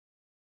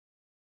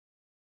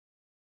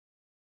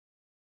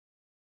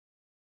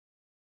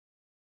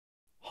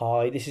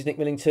Hi, this is Nick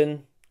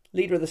Millington,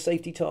 leader of the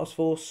Safety Task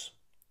Force.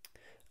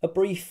 A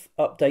brief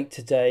update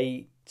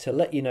today to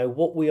let you know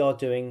what we are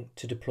doing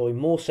to deploy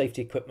more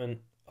safety equipment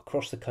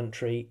across the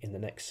country in the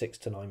next 6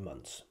 to 9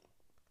 months.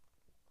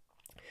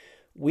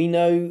 We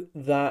know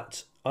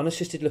that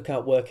unassisted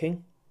lookout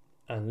working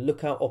and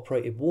lookout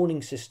operated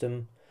warning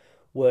system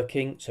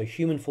working, so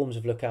human forms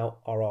of lookout,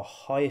 are our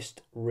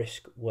highest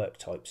risk work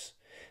types.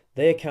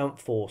 They account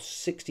for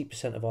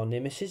 60% of our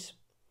near misses,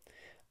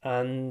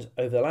 and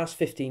over the last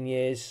 15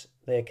 years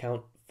they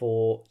account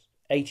for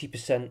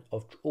 80%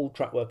 of all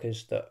track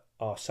workers that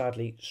are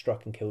sadly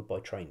struck and killed by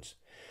trains.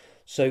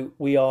 So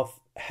we are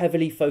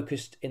heavily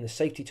focused in the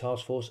Safety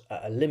Task Force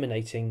at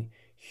eliminating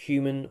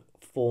human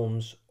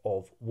forms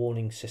of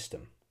warning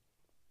system.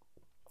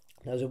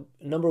 There's a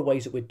number of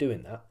ways that we're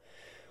doing that.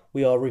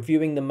 We are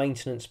reviewing the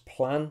maintenance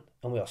plan,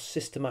 and we are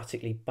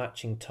systematically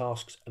batching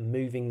tasks and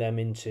moving them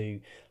into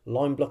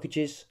line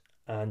blockages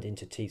and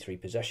into T3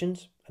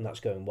 possessions, and that's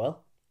going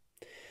well.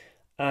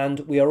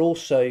 And we have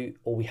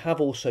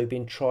also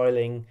been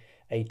trialling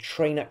a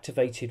train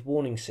activated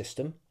warning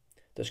system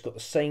that's got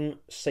the same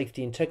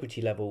safety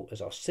integrity level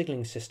as our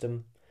signalling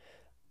system,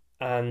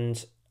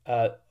 and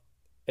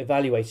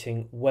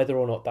evaluating whether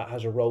or not that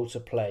has a role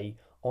to play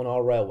on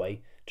our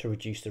railway to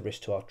reduce the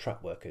risk to our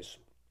track workers.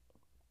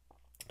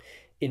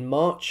 In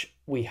March,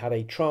 we had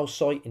a trial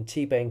site in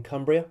Tebay in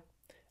Cumbria,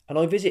 and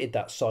I visited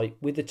that site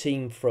with the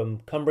team from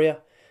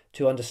Cumbria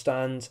to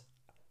understand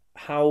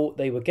how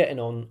they were getting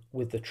on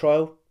with the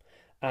trial,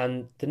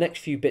 and the next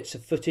few bits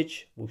of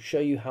footage will show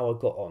you how I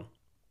got on.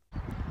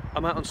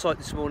 I'm out on site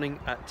this morning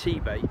at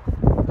Tebay,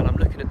 and I'm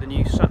looking at the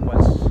new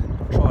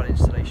SATWaS trial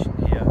installation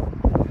here.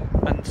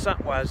 And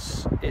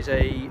SATWaS is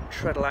a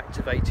treadle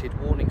activated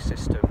warning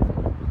system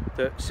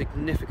that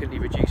significantly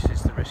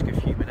reduces the risk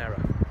of human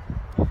error.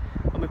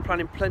 And we're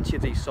planning plenty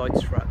of these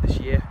sites throughout this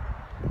year,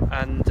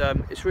 and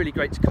it's really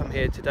great to come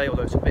here today,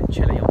 although it's a bit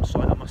chilly on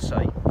site I must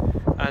say,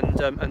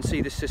 and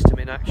see this system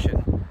in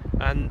action.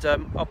 And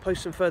I'll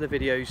post some further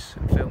videos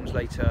and films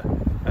later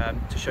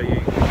to show you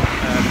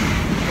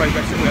the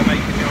progress that we're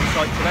making here on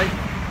site today.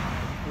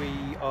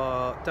 We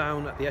are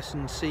down at the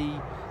S&C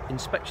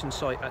inspection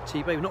site at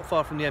Tebay. We're not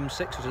far from the M6,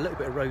 there's a little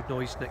bit of road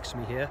noise next to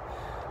me here.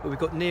 But we've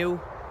got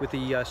Neil with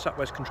the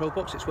SATWaS control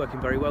box. It's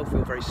working very well,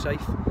 feel very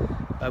safe.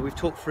 We've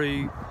talked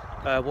through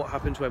what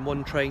happens when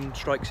one train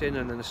strikes in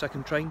and then a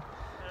second train,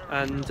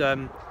 and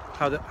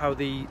how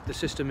the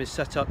system is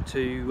set up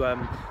to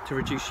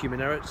reduce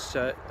human errors,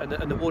 and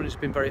the warning's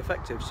been very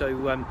effective.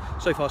 So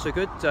so far so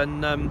good.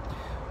 And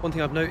one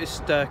thing I've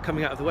noticed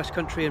coming out of the West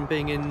Country and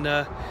being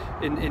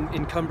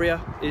in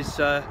Cumbria is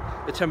the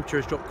temperature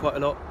has dropped quite a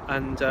lot,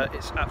 and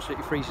it's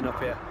absolutely freezing up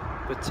here.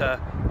 But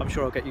I'm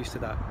sure I'll get used to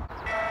that.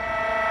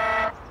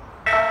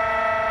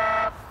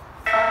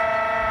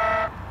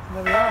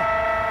 There we are.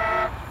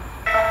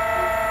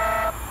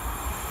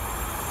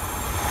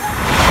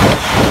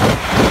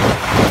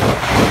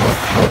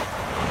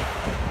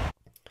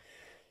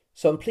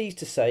 So I'm pleased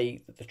to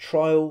say that the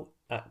trial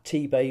at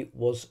Tebay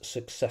was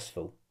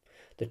successful.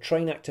 The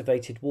train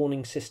activated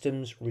warning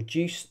systems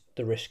reduced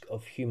the risk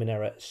of human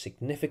error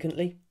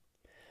significantly,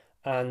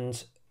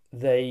 and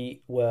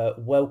they were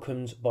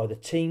welcomed by the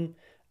team,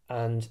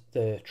 and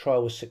the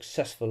trial was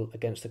successful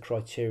against the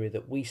criteria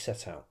that we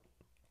set out.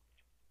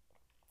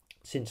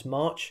 Since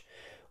March,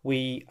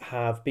 we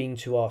have been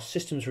to our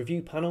systems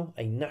review panel,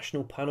 a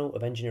national panel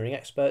of engineering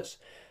experts,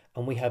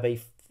 and we have a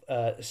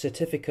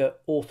certificate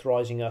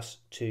authorising us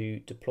to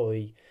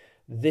deploy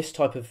this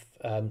type of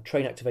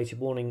train activated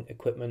warning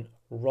equipment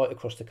right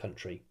across the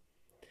country.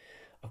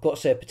 I've got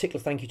to say a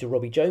particular thank you to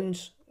Robbie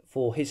Jones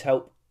for his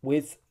help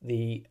with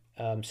the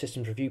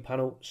systems review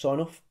panel sign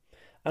off,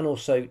 and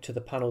also to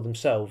the panel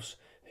themselves,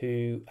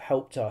 who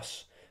helped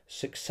us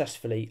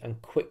successfully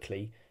and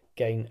quickly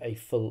gain a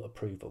full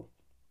approval.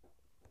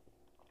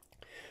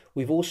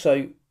 We've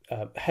also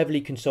heavily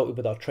consulted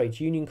with our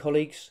trades union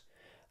colleagues,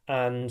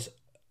 and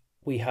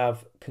we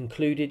have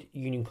concluded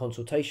union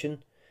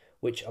consultation,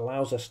 which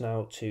allows us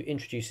now to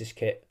introduce this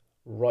kit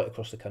right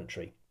across the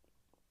country.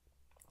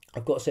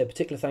 I've got to say a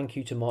particular thank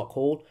you to Mark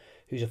Hall,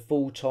 who's a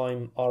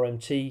full-time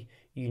RMT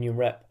union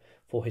rep,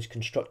 for his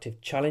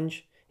constructive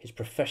challenge, his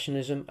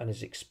professionalism and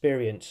his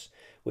experience,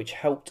 which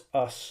helped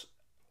us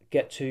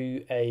get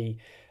to a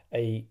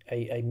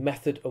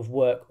method of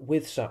work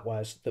with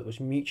SATWaS that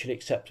was mutually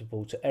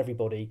acceptable to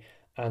everybody,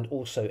 and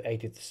also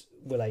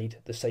will aid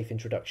the safe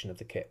introduction of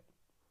the kit.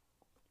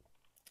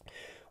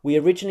 We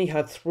originally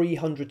had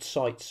 300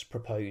 sites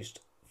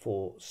proposed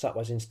for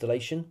SATWaS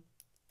installation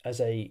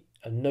as a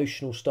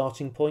notional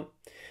starting point.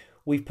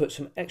 We've put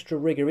some extra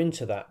rigour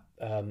into that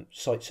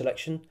site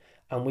selection,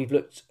 and we've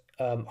looked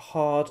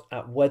hard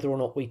at whether or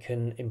not we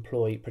can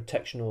employ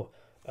protection or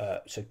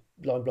so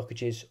line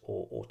blockages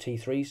or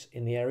T3s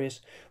in the areas.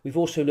 We've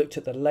also looked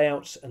at the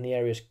layouts and the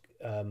areas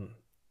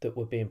that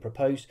were being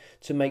proposed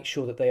to make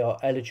sure that they are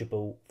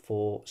eligible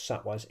for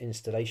SATWaS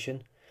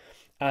installation.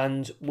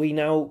 And we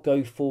now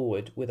go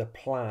forward with a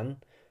plan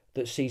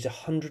that sees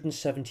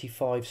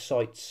 175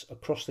 sites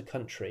across the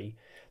country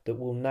that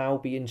will now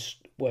be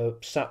where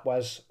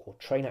SATWaS or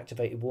train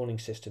activated warning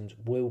systems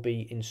will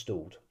be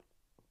installed.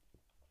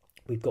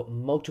 We've got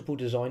multiple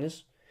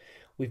designers,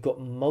 we've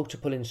got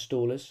multiple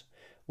installers,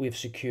 we've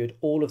secured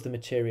all of the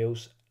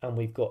materials, and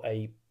we've got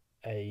a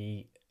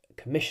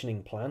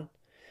commissioning plan.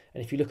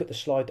 And if you look at the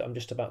slide that I'm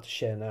just about to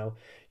share now,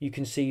 you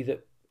can see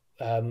that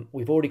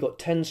we've already got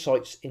 10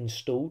 sites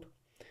installed,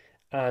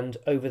 and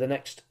over the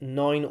next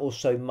 9 or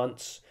so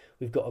months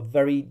we've got a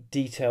very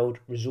detailed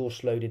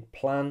resource loaded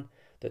plan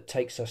that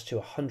takes us to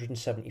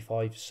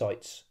 175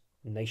 sites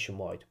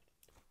nationwide.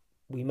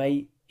 We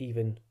may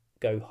even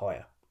go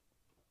higher.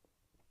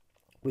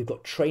 We've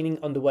got training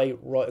underway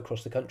right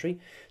across the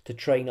country to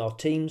train our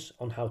teams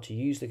on how to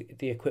use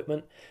the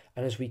equipment.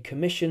 And as we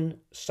commission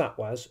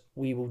SATWaS,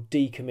 we will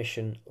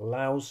decommission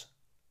LAWS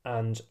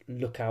and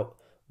lookout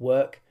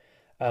work,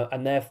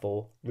 and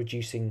therefore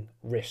reducing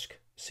risk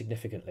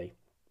significantly.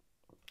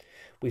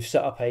 We've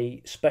set up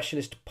a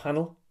specialist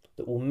panel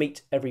that will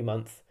meet every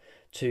month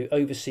to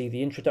oversee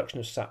the introduction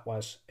of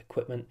SATWaS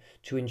equipment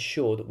to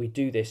ensure that we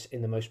do this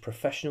in the most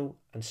professional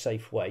and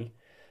safe way.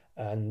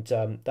 And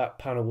that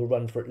panel will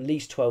run for at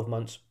least 12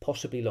 months,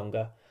 possibly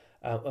longer,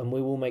 and we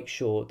will make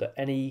sure that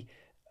any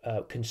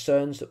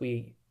concerns that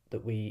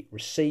we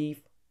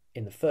receive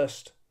in the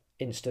first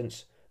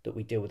instance, that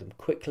we deal with them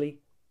quickly,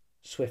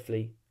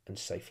 swiftly, and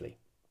safely.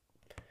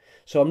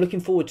 So I'm looking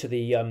forward to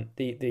the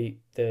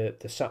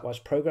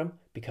SATWaS program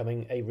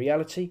becoming a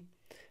reality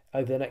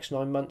over the next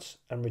 9 months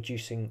and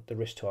reducing the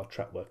risk to our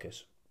track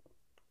workers.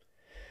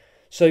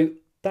 So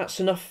that's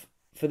enough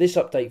for this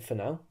update for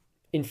now.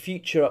 In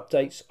future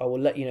updates, I will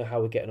let you know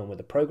how we're getting on with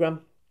the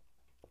program.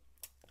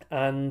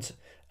 And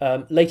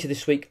later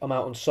this week, I'm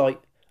out on site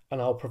and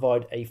I'll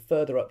provide a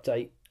further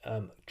update,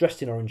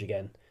 dressed in orange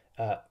again,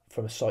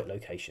 from a site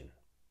location.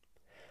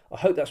 I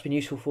hope that's been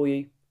useful for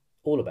you.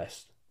 All the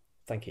best.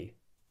 Thank you.